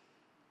Jesus.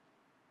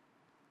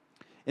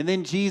 And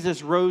then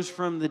Jesus rose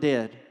from the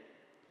dead,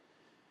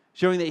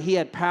 showing that He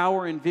had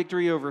power and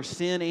victory over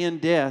sin and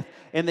death,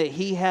 and that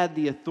He had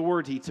the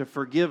authority to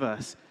forgive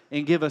us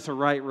and give us a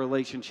right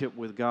relationship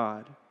with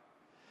God.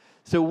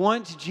 So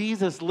once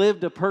Jesus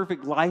lived a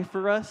perfect life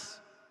for us,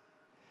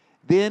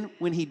 then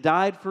when He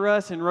died for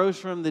us and rose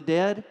from the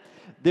dead,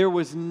 there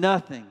was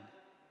nothing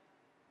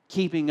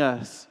keeping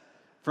us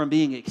from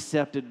being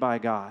accepted by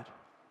God.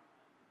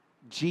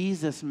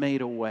 Jesus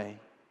made a way.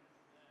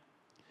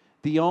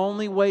 The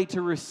only way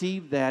to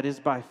receive that is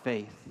by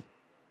faith.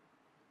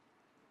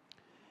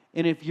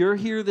 And if you're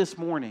here this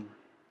morning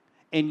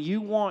and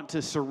you want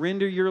to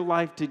surrender your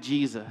life to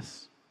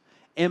Jesus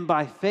and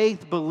by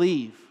faith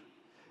believe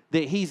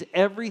that He's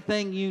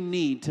everything you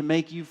need to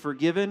make you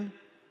forgiven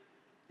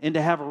and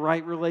to have a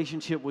right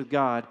relationship with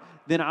God,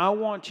 then I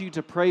want you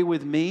to pray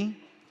with me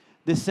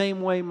the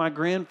same way my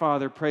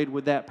grandfather prayed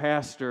with that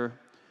pastor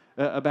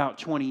about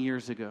 20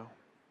 years ago.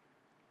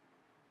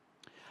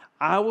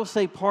 I will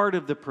say part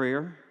of the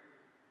prayer,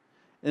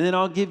 and then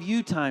I'll give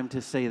you time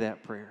to say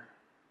that prayer.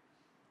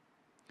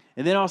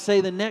 And then I'll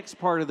say the next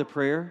part of the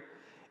prayer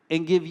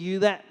and give you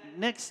that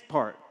next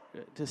part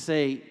to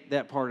say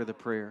that part of the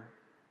prayer.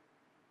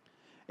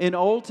 And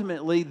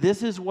ultimately,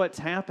 this is what's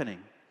happening.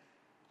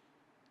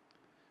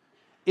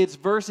 It's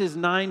verses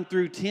 9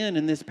 through 10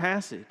 in this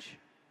passage.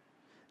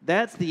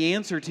 That's the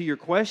answer to your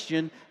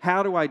question,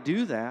 how do I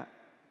do that?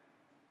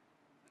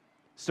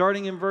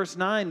 Starting in verse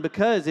 9,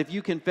 because if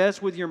you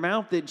confess with your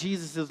mouth that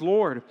Jesus is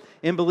Lord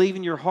and believe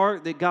in your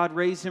heart that God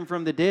raised him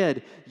from the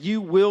dead, you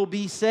will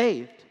be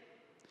saved.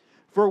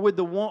 For with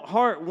the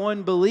heart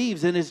one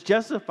believes and is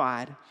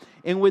justified,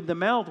 and with the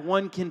mouth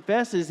one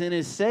confesses and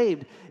is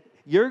saved.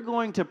 You're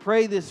going to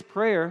pray this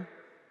prayer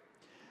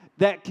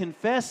that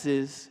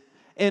confesses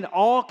an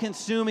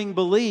all-consuming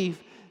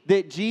belief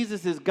that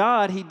Jesus is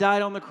God. He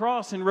died on the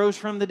cross and rose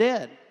from the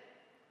dead.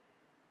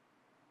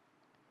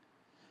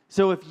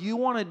 So if you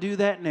want to do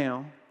that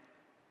now,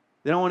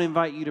 then I want to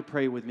invite you to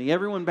pray with me.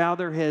 Everyone bow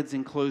their heads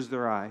and close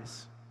their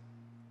eyes.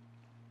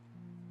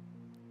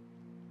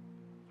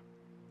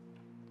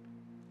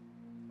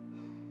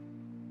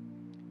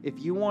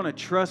 If you want to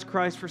trust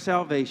Christ for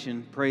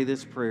salvation, pray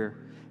this prayer.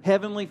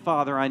 Heavenly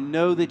Father, I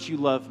know that you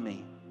love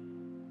me.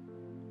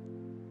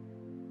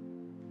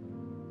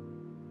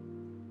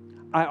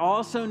 I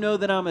also know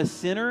that I'm a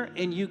sinner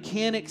and you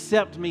can't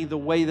accept me the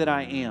way that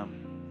I am.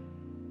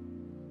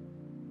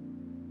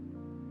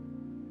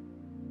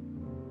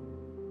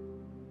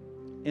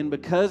 And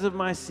because of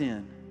my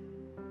sin,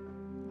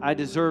 I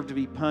deserve to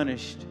be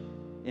punished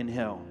in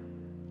hell.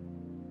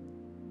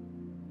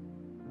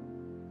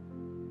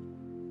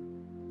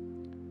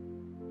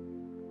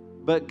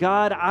 But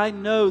God, I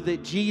know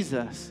that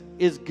Jesus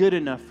is good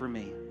enough for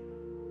me.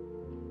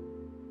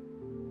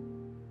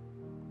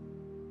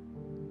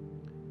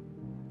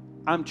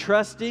 I'm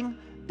trusting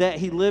that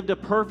He lived a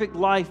perfect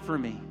life for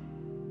me.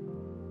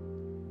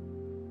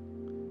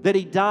 That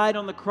He died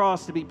on the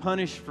cross to be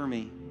punished for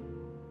me.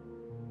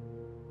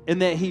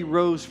 And that He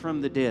rose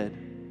from the dead.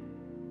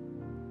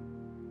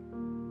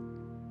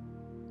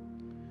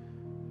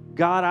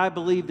 God, I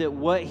believe that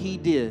what He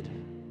did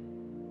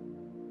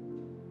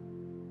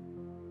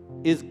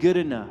is good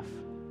enough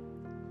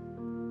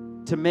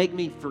to make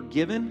me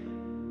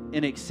forgiven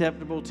and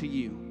acceptable to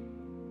you.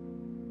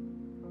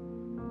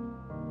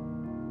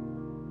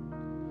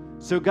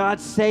 So God,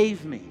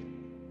 save me.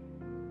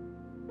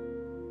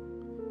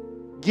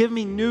 Give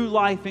me new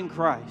life in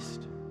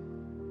Christ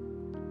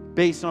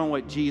based on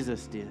what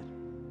Jesus did.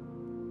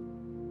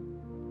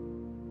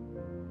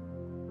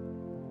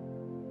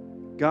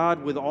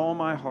 God, with all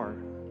my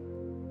heart,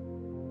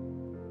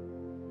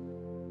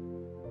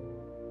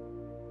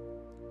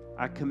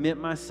 I commit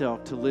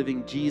myself to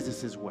living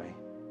Jesus' way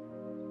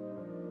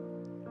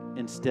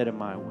instead of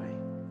my way.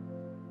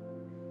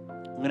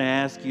 I'm going to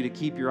ask you to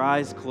keep your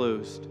eyes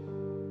closed.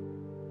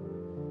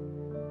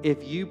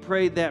 If you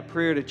prayed that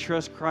prayer to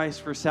trust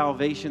Christ for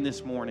salvation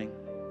this morning,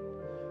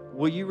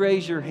 will you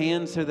raise your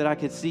hand so that I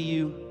could see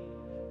you?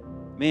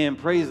 Man,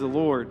 praise the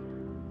Lord.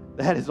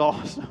 That is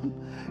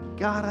awesome.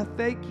 God, I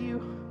thank you.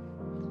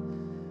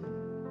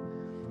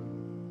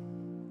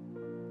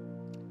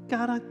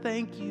 God, I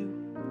thank you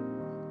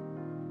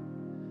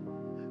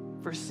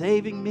for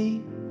saving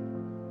me,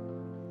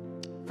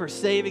 for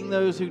saving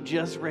those who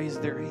just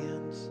raised their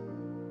hands.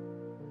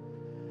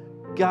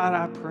 God,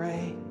 I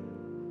pray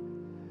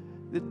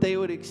that they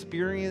would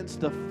experience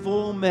the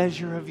full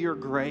measure of your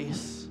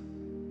grace,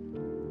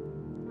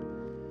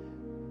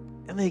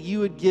 and that you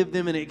would give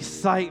them an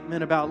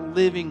excitement about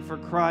living for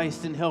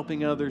Christ and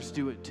helping others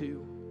do it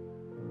too.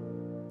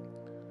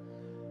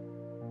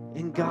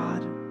 And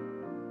God,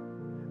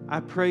 I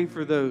pray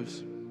for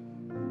those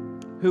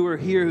who are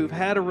here who've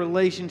had a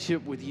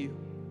relationship with you.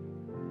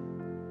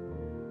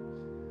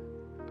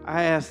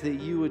 I ask that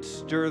you would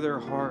stir their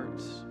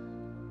hearts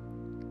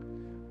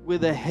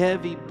with a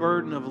heavy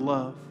burden of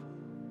love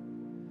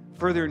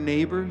for their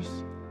neighbors,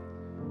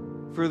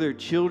 for their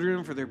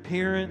children, for their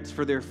parents,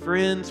 for their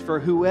friends, for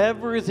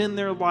whoever is in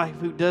their life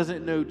who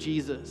doesn't know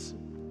Jesus.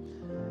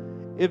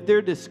 If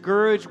they're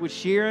discouraged with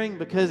sharing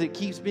because it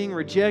keeps being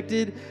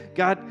rejected,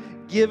 God,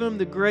 give them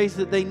the grace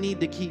that they need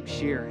to keep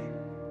sharing.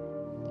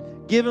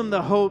 Give them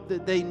the hope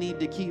that they need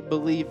to keep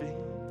believing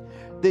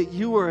that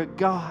you are a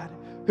God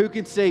who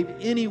can save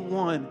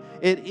anyone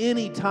at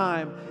any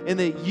time, and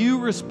that you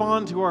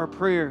respond to our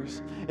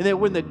prayers, and that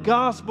when the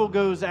gospel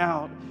goes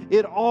out,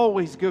 it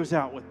always goes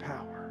out with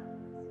power.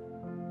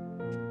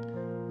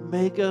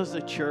 Make us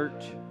a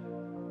church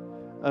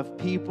of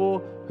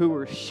people who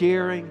are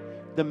sharing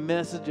the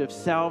message of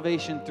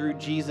salvation through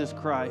Jesus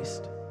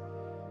Christ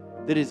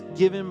that is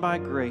given by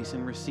grace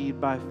and received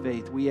by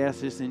faith. We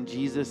ask this in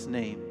Jesus'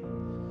 name.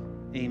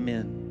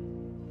 Amen.